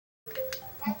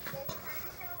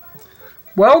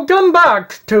Welcome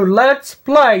back to Let's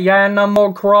Play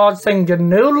Animal Crossing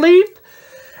New Leaf.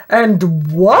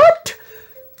 And what?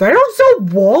 There's a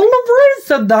walrus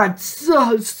that's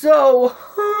so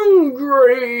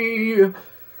hungry.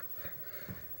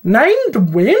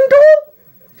 Named Wendell?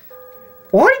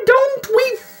 Why don't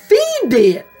we feed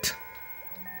it?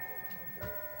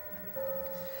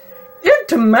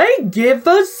 It may give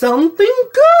us something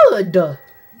good.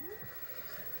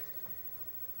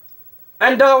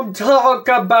 And I'll talk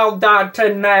about that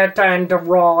to Ned and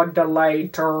Rod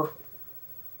later.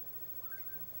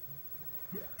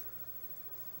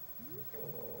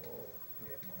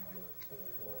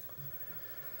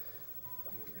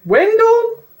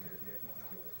 Wendell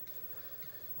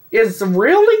is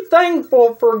really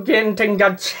thankful for getting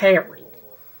a cherry.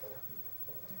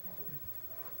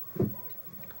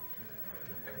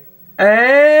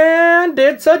 And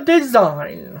it's a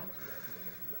design.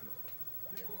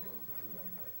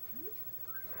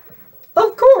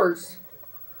 Of course.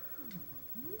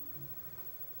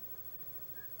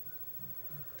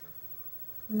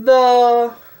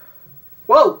 Whoa.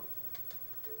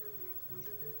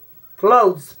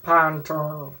 Clothes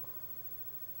pattern.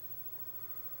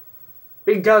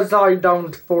 Because I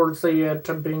don't foresee it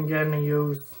to be any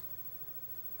use.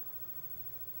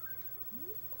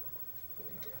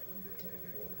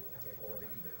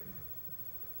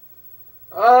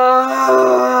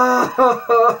 Oh.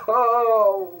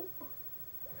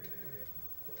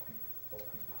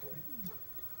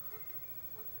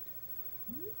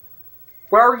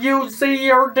 Where you see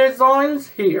your designs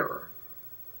here.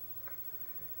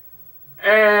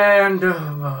 And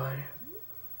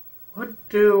what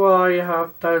do I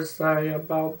have to say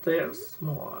about this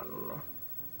one?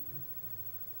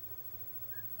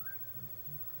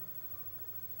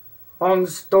 Long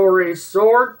story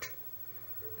short,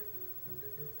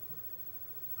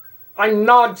 I'm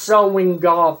not showing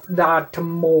off that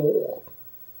mole.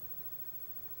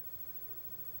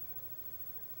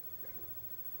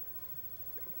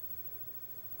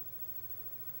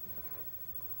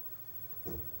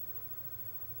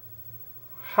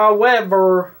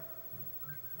 However,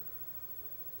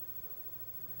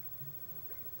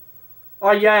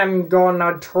 I am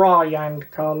gonna try and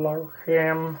color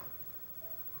him.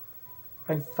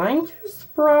 I think his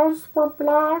brows were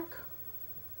black.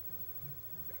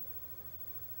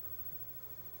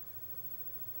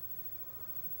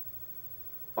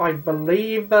 I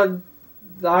believe that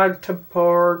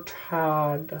part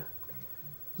had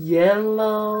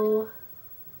yellow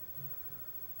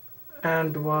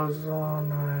and was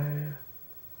on a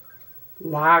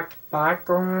black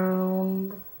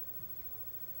background.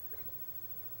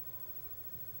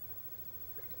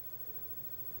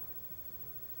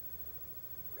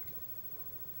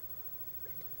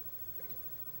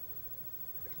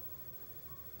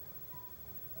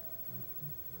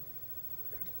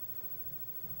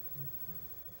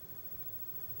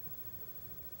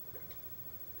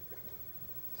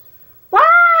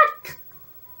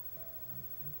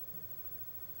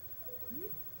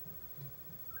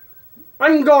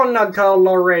 I'm gonna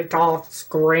color it off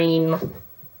screen.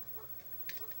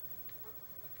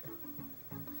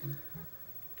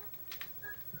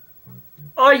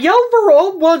 I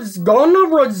overall was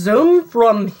gonna resume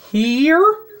from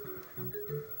here.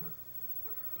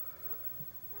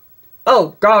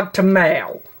 Oh, got to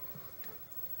mail.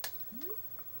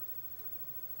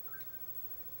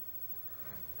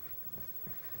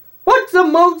 What's the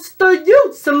most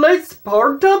useless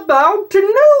part about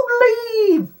New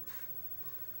Leaf?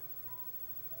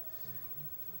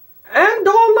 And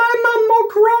all Animal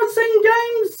Crossing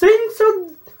games since a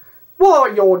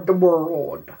wild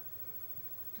world.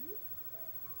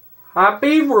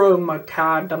 Happy Room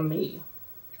Academy.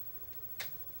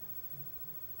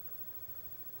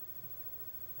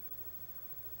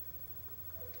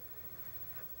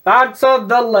 That's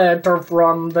the letter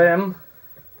from them.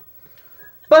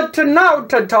 But now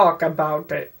to talk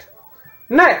about it.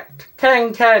 Net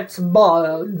can catch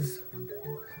bugs.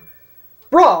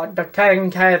 Rod can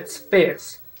catch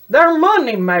fish. They're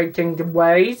money-making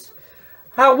ways.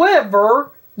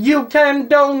 However, you can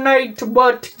donate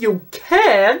what you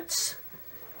catch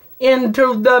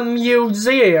into the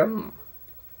museum,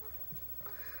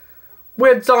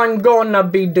 which I'm gonna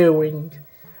be doing.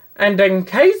 And in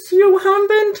case you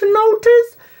haven't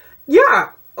noticed,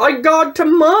 yeah, I got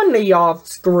money off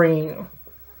screen.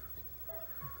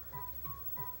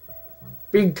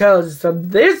 Because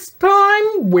this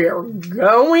time we're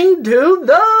going to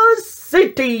the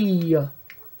city.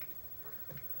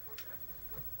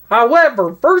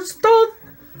 However, first off,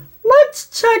 let's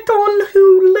check on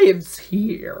who lives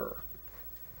here.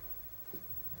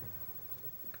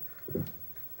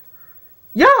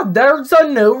 there's a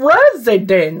new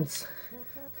residence.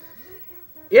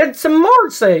 It's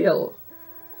Marcel.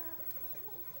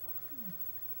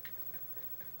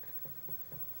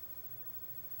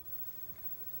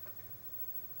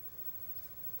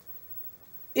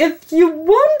 If you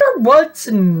wonder what's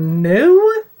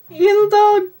new in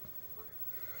the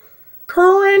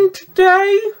current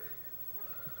day,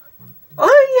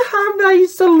 I have a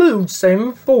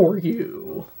solution for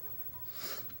you.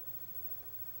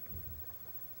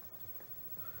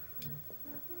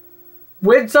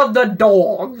 Which of the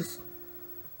dogs?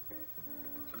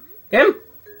 Him?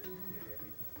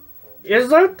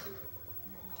 Is it?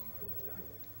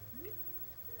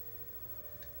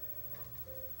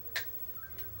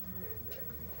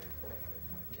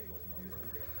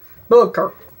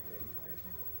 Booker.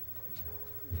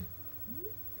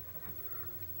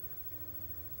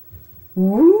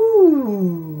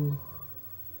 Ooh.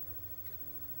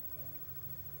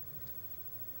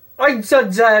 I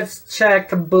suggest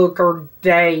check Booker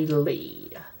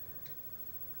daily.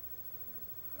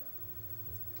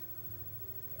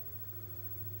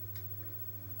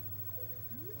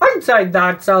 I'd say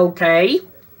that's okay.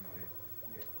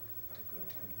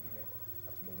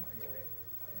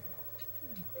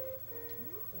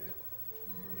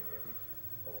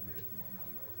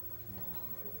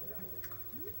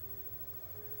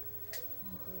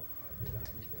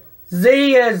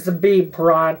 Z is B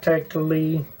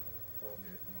practically.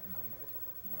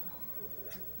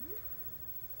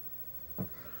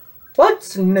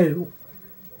 What's new?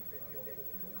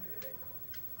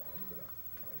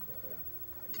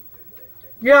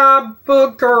 Yeah,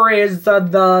 Booker is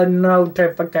the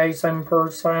notification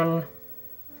person.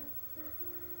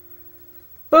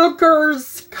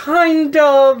 Booker's kind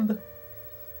of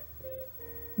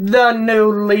the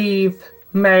new Leaf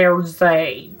Mayor's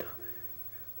aide.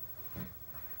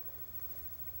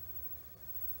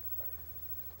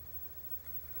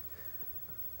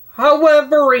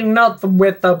 However, enough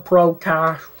with the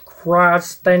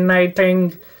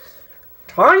procrastinating.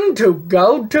 Time to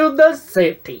go to the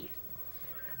city.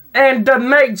 And to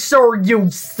make sure you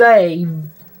save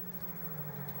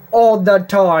all the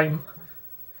time.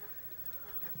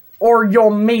 Or you'll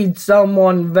meet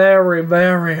someone very,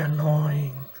 very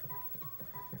annoying.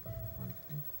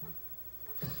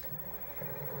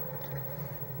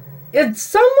 It's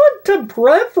somewhat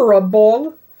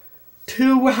preferable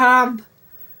to have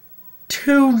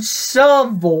 2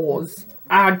 shovels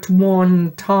at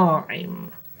one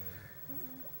time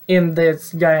in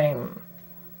this game.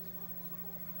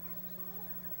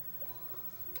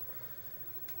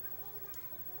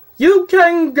 You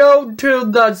can go to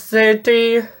the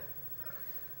city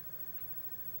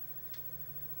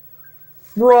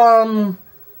from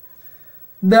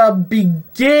the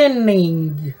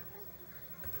beginning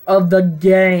of the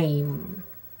game.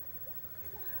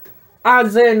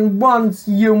 As in, once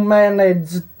you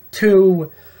manage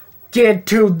to get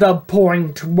to the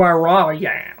point where I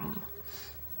am.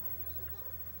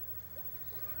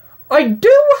 I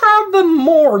do have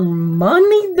more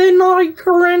money than I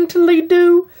currently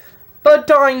do, but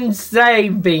I'm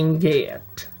saving it.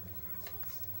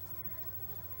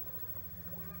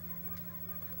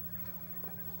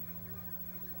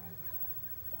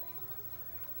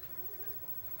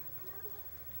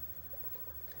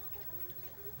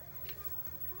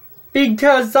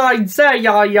 Because I'd say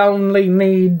I only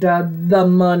need the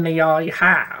money I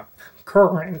have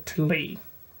currently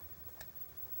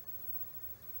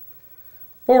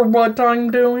for what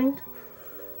I'm doing.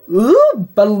 Ooh,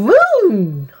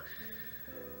 balloon!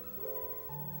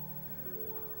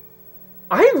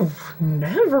 I've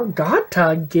never got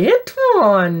to get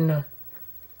one.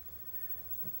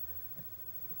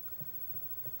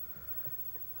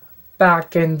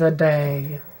 Back in the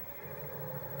day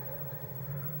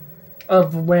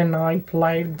of when I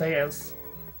played this.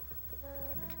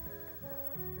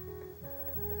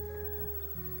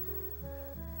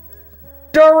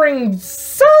 During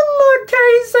some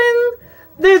occasion,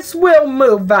 this will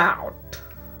move out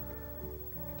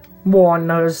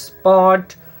one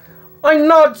spot. I'm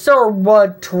not sure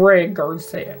what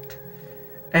triggers it.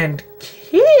 And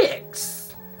kicks.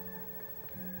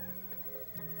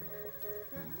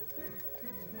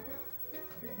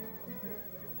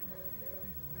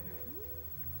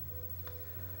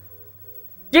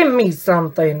 Give me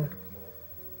something.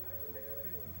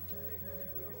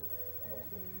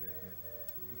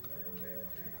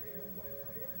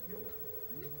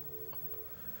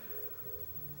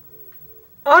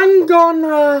 I'm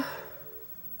gonna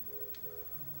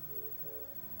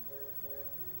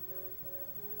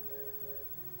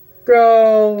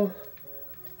go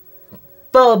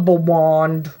Bubble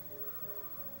Wand.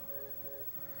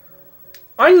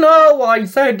 I know I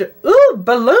said, ooh,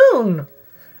 balloon,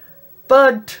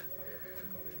 but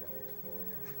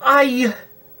I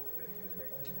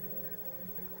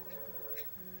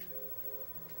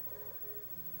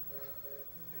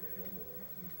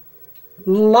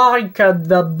like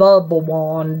the bubble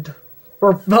wand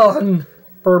for fun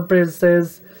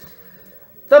purposes.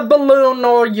 The balloon,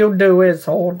 all you do is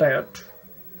hold it.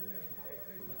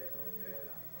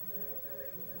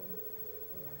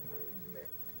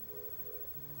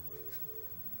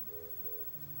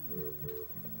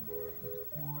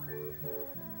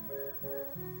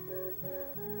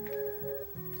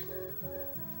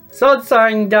 So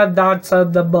saying that that's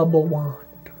the bubble wand.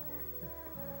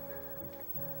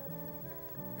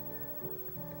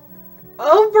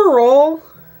 Overall,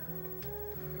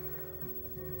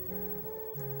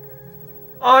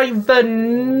 I've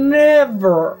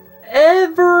never,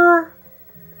 ever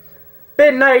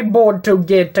been able to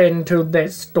get into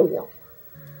this store.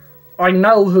 I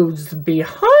know who's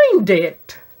behind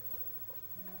it.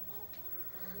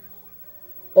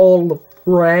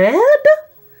 Alfred?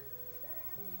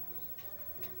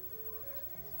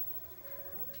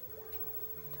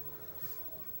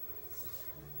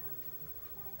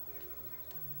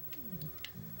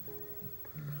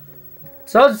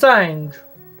 So saying,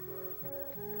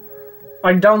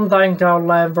 I don't think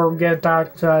I'll ever get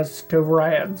access to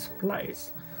Red's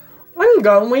place. I'm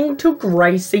going to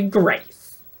Gracie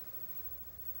Grace.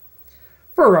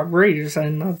 For a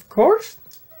reason, of course.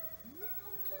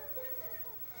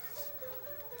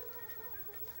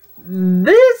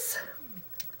 This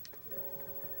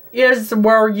is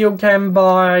where you can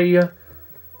buy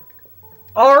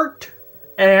art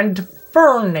and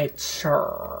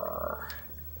furniture.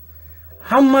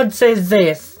 How much is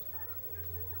this?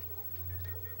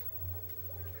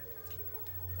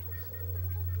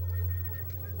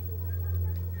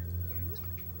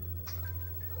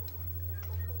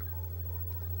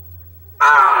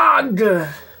 Ugh!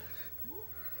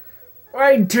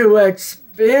 Way too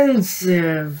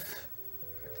expensive.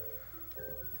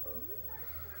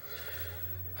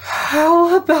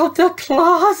 How about the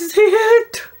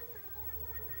closet?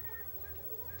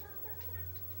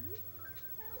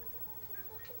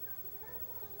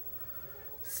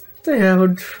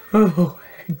 Still too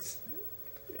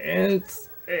expensive.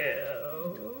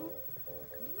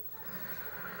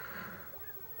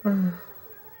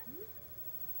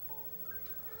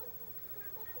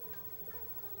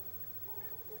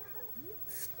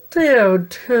 Still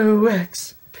too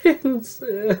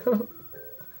expensive.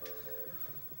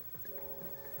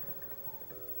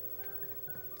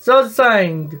 So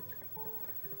saying,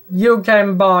 you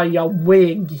can buy a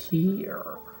wig here.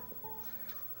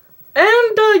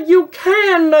 And you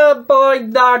can buy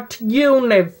that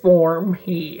uniform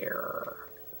here.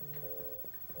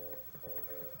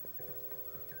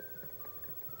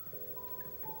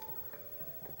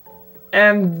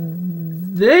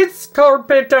 And this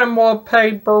carpet and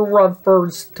wallpaper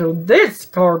refers to this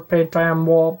carpet and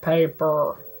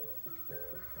wallpaper,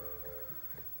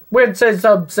 which is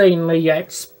obscenely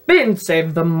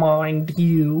expensive, mind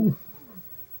you.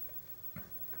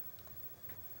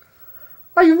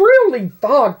 I really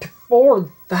thought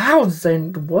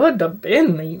 4,000 would have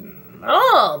been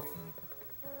enough.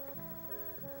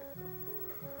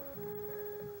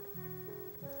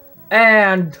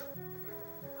 And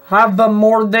have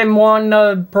more than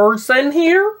one person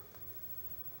here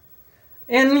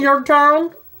in your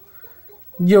town?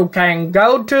 You can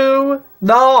go to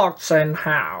the auction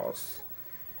house.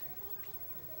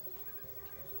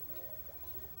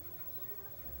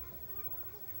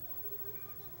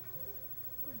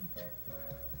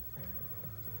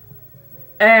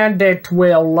 And it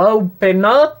will open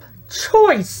up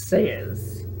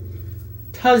choices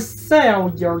to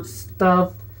sell your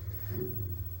stuff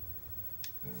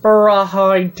for a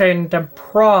heightened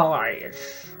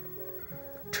price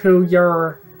to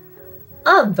your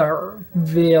other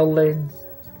village,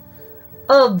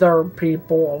 other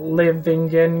people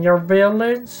living in your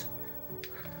village.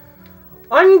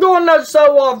 I'm gonna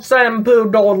show off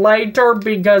Sampoodle later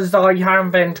because I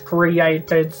haven't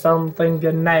created something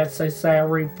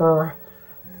necessary for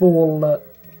full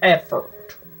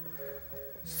effort.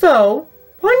 So,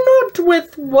 why not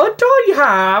with what I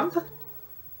have?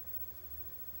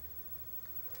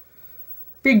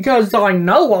 Because I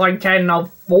know I can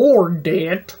afford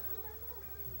it.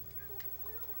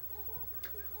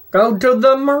 Go to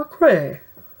the market.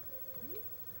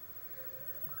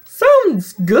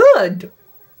 Sounds good.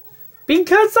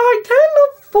 Because I can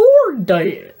afford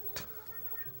it.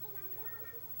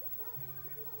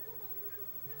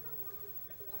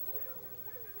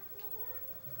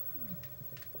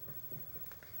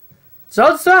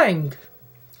 the thing.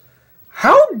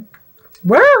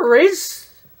 Where is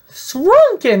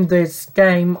Shrunk in this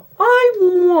game? I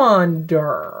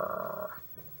wonder.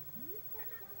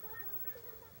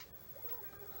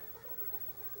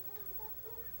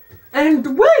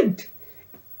 And wait,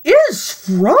 is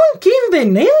Shrunk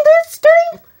even in this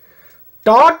game?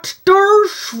 Dr.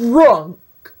 Shrunk,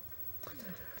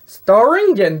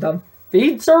 starring in The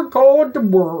Feature Called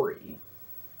Worry.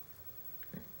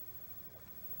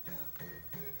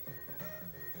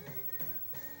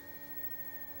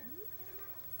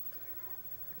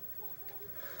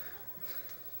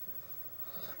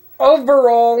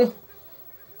 Overall,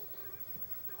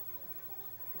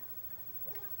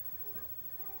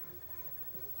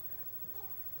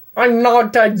 I'm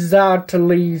not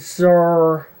exactly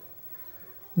sure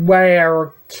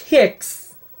where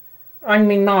Kix,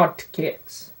 not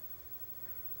Kix,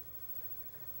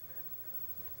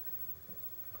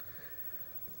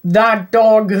 that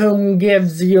dog whom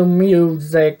gives you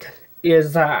music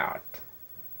is at.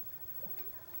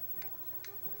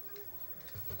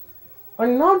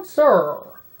 I'm not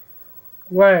sure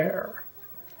where.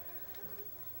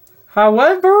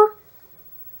 However,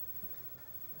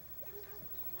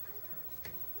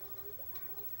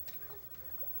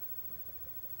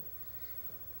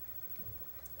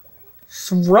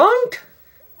 Shrunk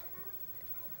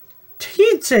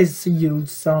teaches you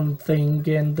something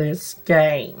in this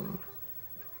game.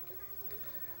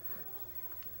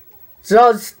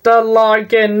 Just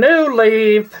like in New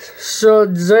Leaf,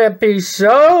 should Zippy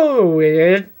show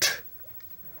it.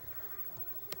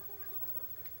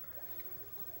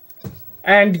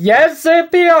 And yes,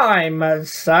 Zippy, I'm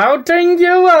shouting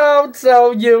you out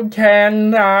so you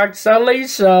can actually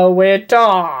show it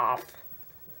off.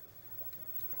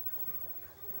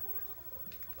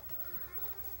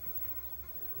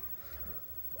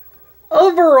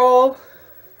 Overall,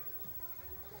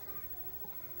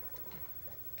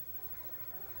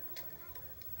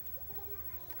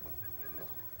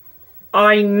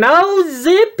 I know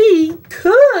Zippy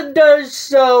could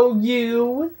show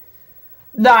you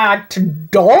that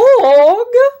dog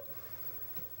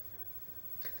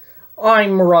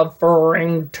I'm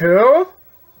referring to,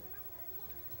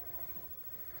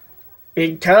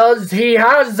 because he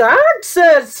has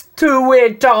access to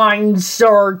it, I'm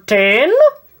certain.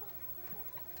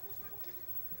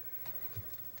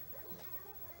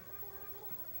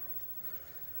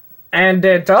 And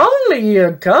it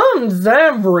only comes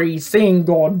every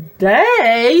single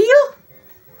day.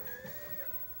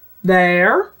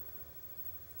 There.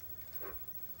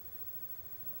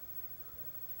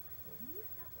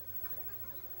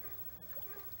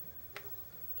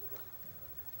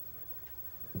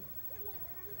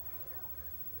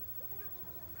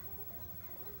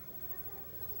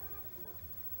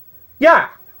 Yeah.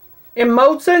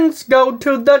 Emotions go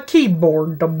to the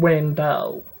keyboard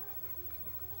window.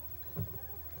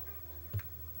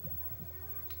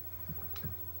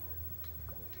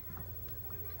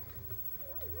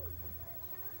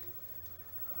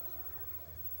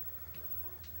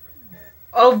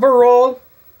 Overall,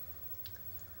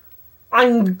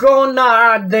 I'm gonna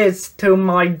add this to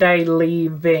my daily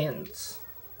events.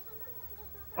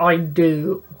 I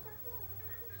do.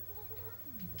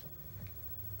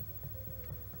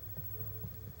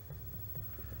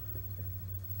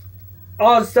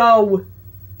 Also,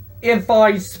 if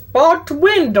I spot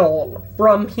Wendell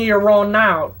from here on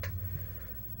out,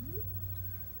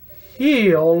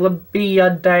 he'll be a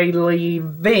daily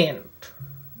event.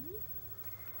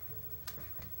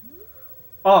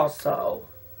 Also,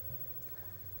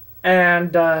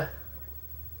 and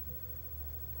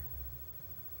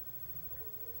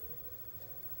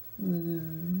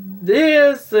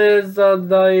this is the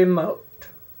emote.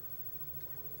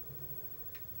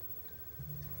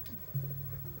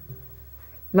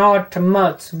 Not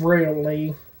much,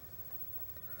 really.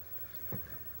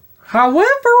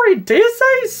 However, it is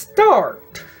a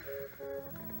start.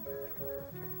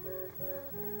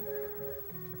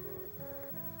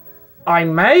 I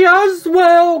may as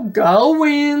well go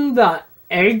in the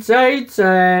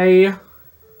HHA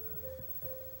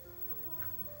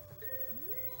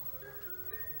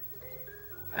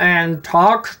and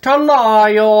talk to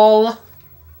Lyle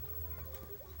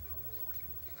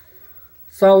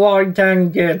so I can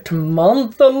get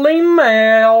monthly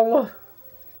mail.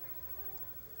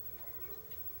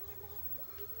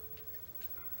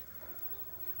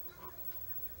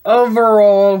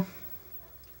 Overall,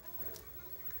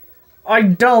 I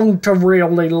don't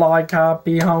really like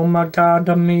Happy Home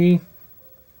Academy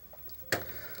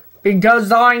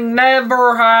because I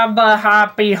never have a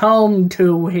happy home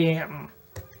to him.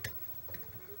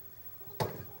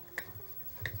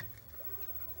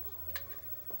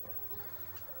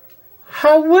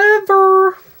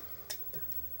 However,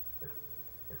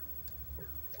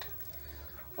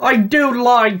 I do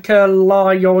like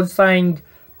Lyle saying,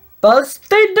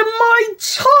 "Busted my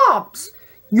chops!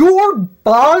 You're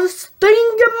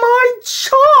busting my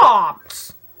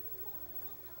chops!"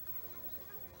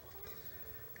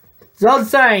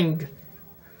 Just saying,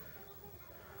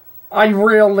 I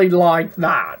really like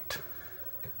that.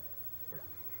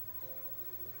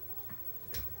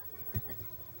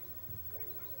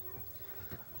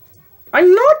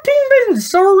 I'm not even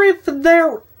sure if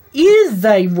there is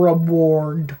a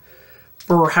reward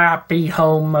for Happy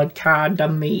Home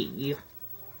Academy.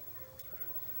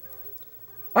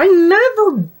 I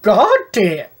never got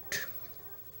it.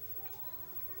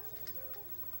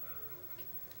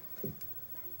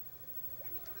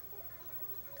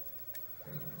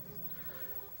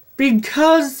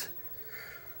 Because,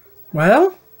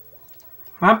 well,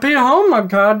 Happy Home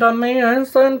Academy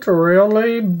isn't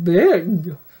really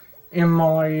big in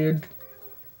my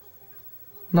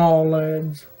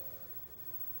knowledge.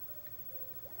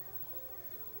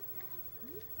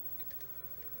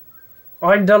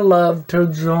 I'd love to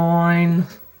join,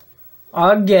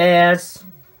 I guess.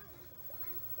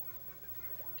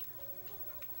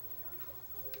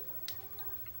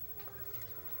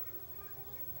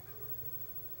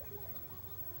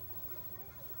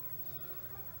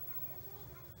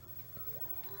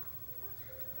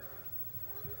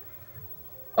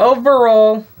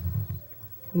 Overall,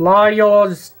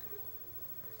 Lyle's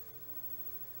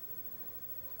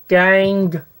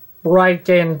gang break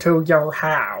into your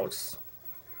house.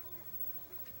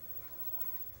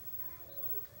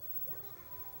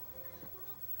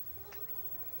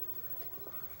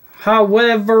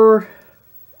 However,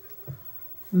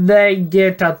 they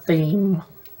get a theme.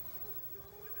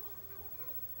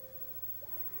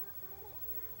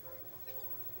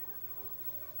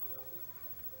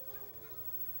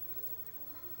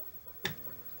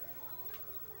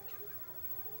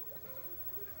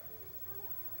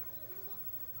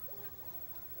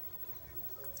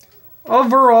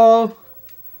 Overall,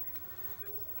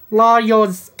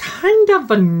 Lyle's kind of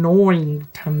annoying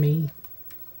to me.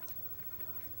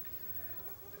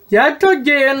 Yet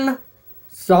again,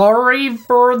 sorry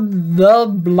for the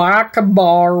black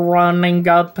bar running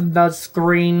up the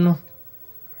screen.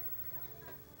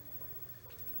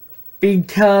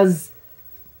 Because,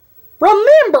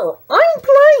 remember, I'm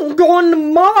playing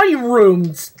on my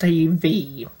room's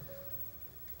TV.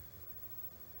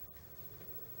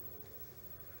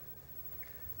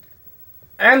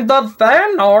 And the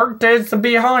fan art is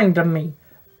behind me.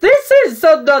 This is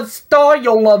the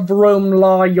style of room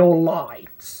Lyle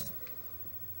likes.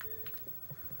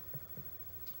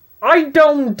 I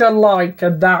don't like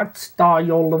that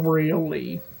style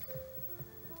really.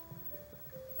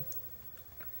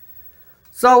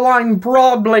 So I'm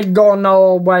probably gonna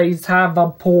always have a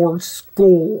poor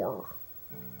score.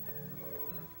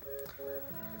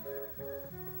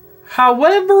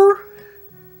 However,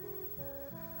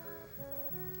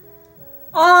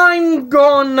 I'm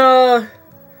gonna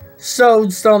show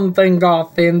something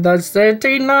off in the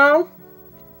city now.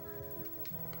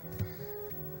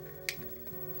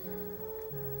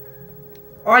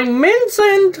 I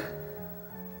mentioned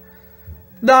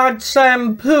that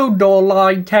Shampoodle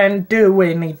I can't do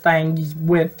anything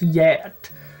with yet.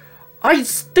 I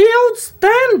still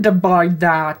stand by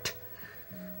that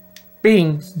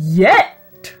being yet.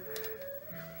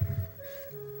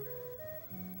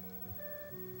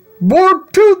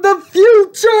 Warp to the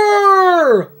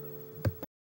future!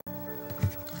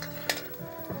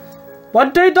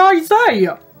 What did I say?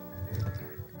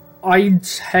 I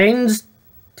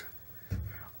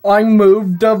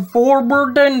moved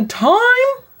forward in time?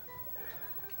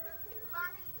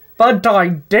 But I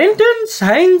didn't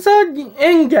change the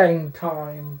in-game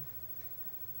time.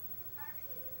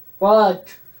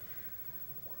 What?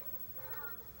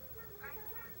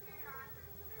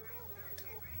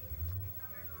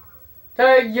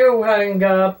 Okay, you hang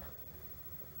up.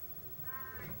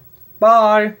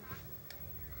 Bye.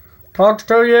 Talk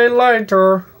to you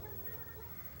later.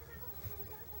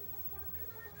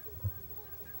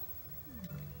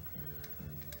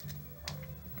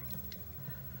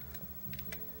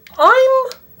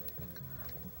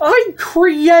 I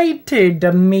created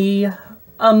a me.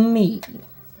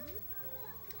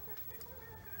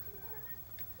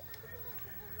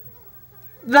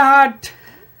 That,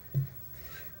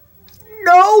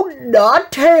 no,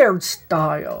 not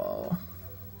hairstyle.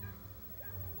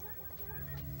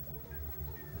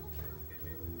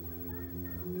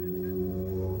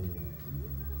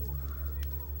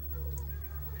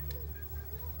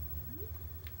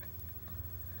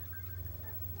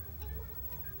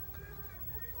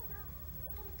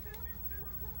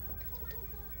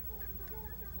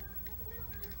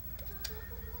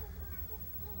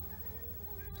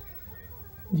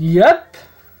 Yep.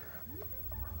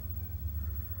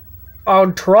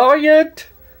 I'll try it.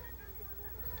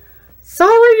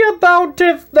 Sorry about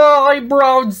if the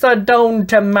eyebrows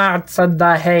don't match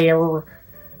the hair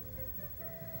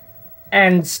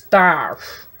and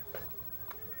stuff.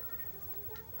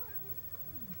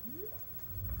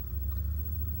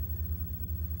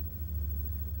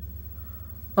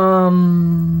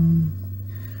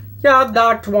 Yeah,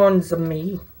 that one's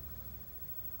me.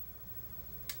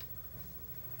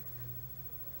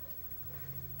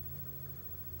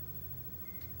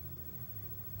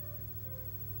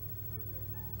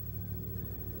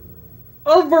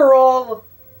 Overall,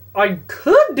 I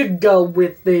could go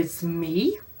with this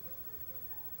me,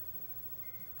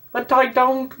 but I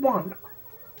don't wanna.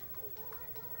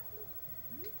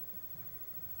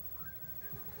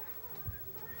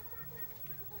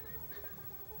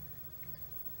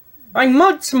 I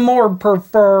much more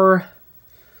prefer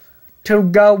to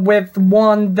go with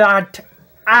one that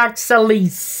actually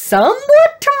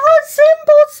somewhat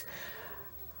resembles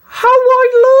how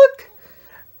I look.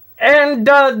 And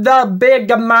the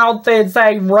big mouth is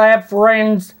a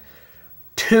reference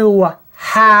to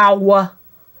how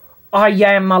I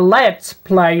am a Let's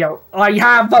Player. I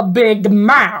have a big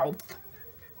mouth.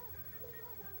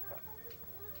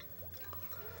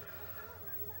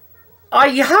 I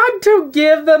had to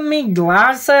give me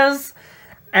glasses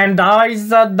and eyes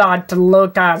that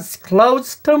look as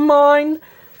close to mine,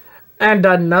 and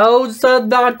a nose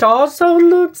that also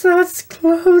looks as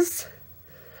close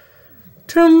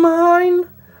to mine.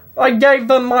 I gave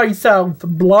myself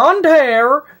blonde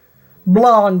hair,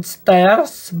 blonde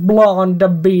stash,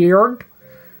 blonde beard,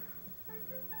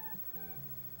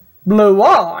 blue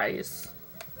eyes.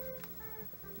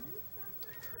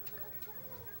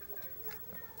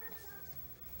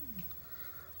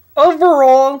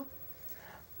 Overall,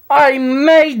 I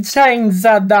may change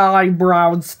the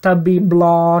eyebrows to be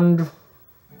blonde,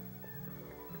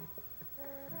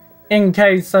 in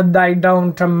case they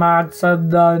don't match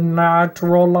the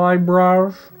natural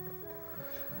eyebrows.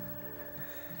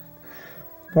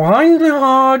 Why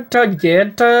not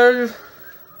get a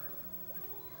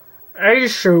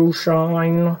shoe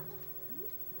shine?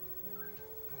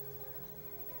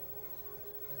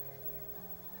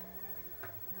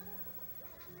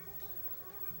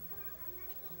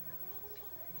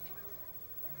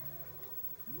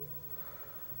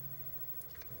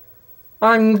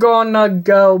 I'm gonna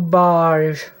go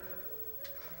by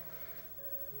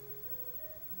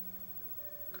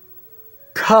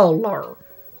color.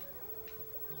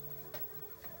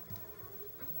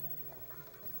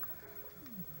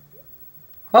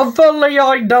 Hopefully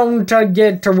I don't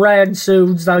get red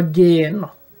shoes again.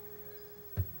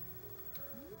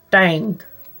 Dang.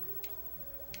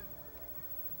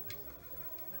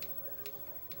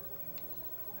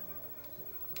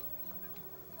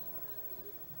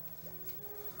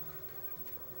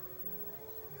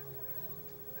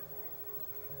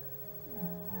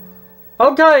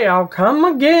 Okay, I'll come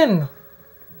again.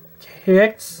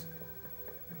 Kicks.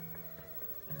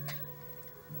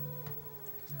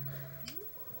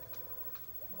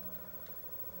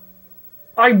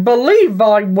 I believe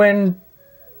I went...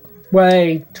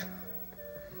 Wait.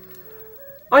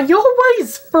 I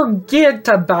always forget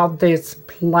about this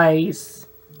place,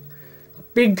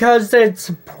 because it's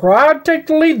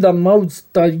practically the most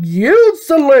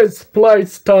useless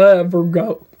place to ever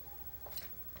go.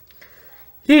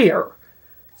 Here,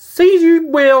 see,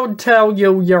 will tell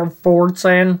you your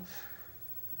fortune.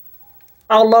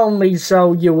 I'll only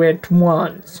show you it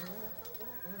once.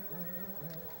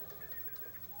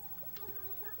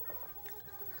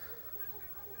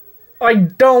 I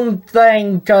don't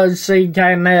think she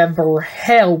can ever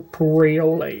help,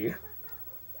 really.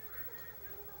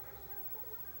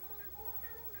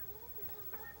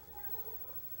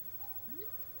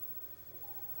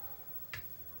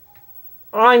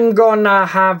 I'm gonna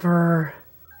have her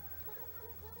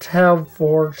tell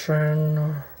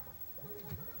fortune.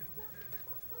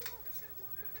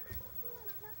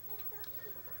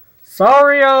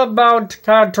 Sorry about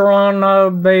Katrina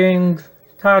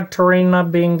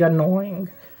being annoying.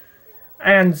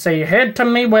 And she hit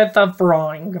me with a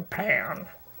frying pan.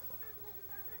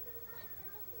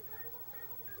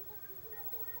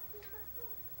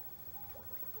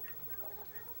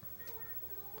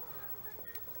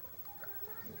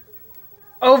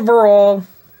 Overall,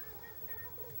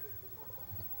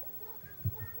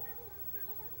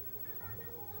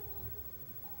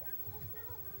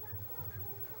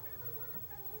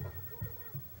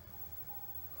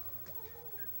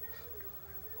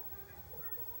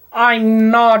 I'm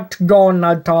not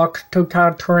gonna talk to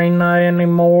Katrina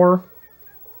anymore.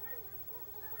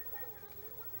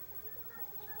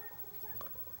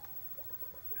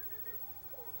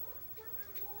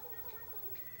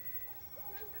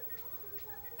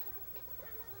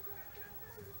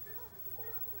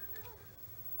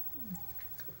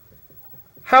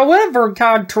 However,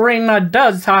 Katrina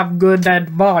does have good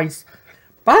advice.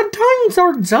 Bad times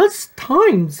are just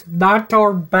times that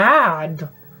are bad.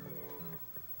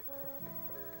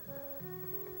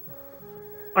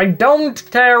 I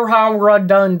don't care how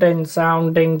redundant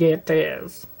sounding it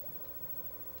is.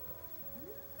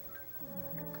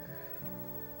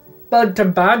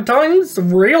 But bad times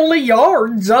really are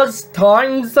just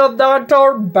times that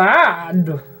are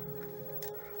bad.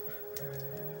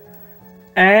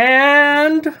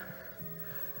 And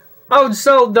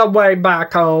also the way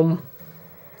back home.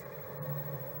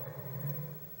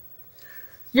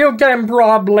 You can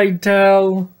probably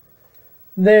tell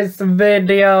this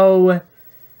video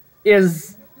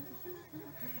is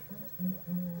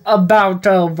about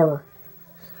over.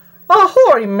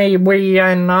 Ahoy, me wee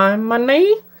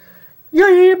anemone.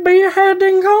 Ye be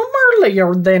heading home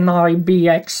earlier than I be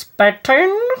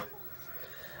expecting.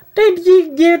 Did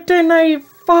ye get in a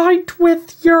fight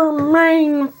with your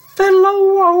main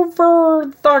fellow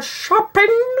over the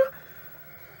shopping?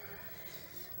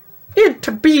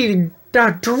 It be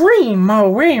the dream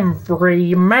o'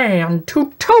 every man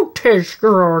to tote his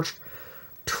girl's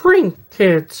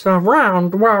trinkets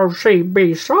around while she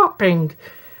be shopping.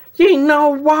 Ye know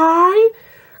why?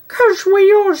 'Cause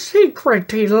we all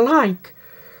secretly like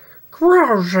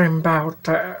grousing about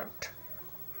that.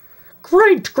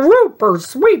 Great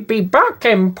groupers, we be back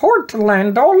in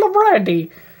Portland already.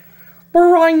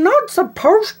 Were I not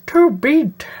supposed to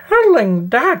be telling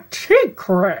that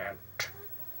secret?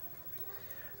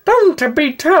 Don't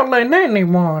be telling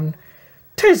anyone.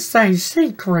 'Tis a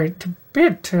secret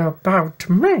bit about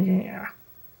me.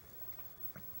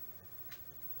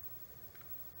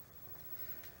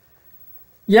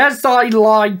 Yes, I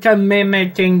like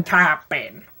mimicking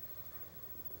tapping.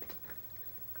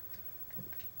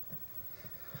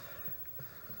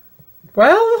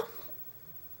 Well,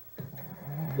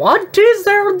 what is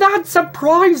there that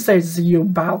surprises you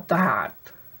about that?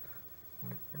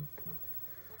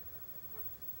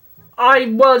 I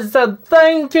was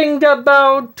thinking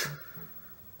about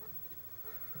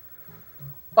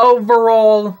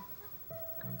overall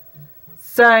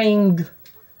saying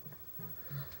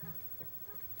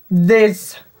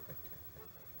this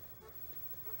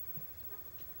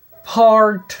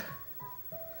part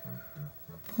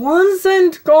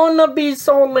wasn't gonna be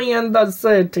solely in the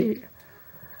city,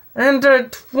 and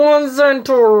it wasn't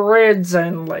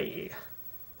originally.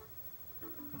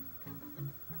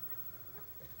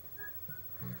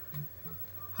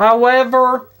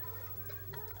 However,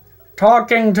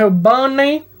 talking to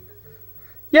Bunny,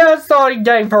 yes, I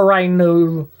gave her a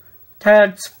new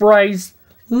catchphrase,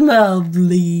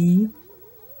 lovely.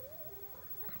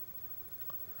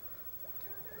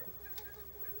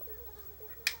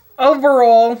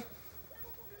 Overall,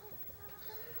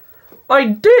 I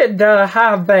did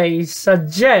have a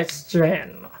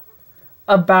suggestion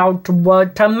about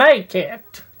what to make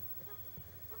it.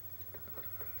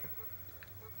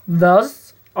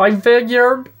 Thus, I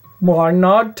figured, why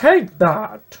not take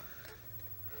that?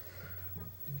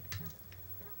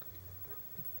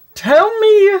 Tell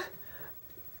me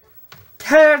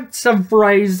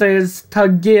catchphrases to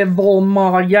give all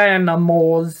my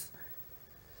animals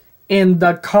in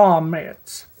the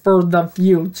comments for the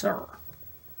future.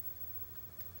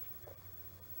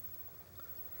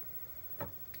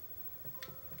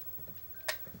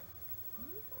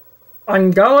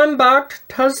 I'm going back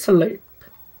to sleep.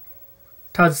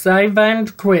 To save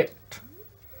and quit.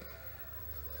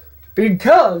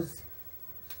 Because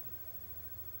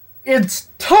it's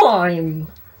time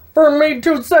for me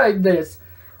to say this.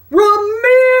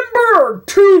 Remember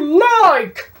to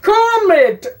like,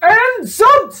 comment, and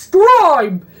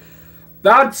subscribe.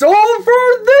 That's all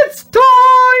for this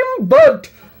time, but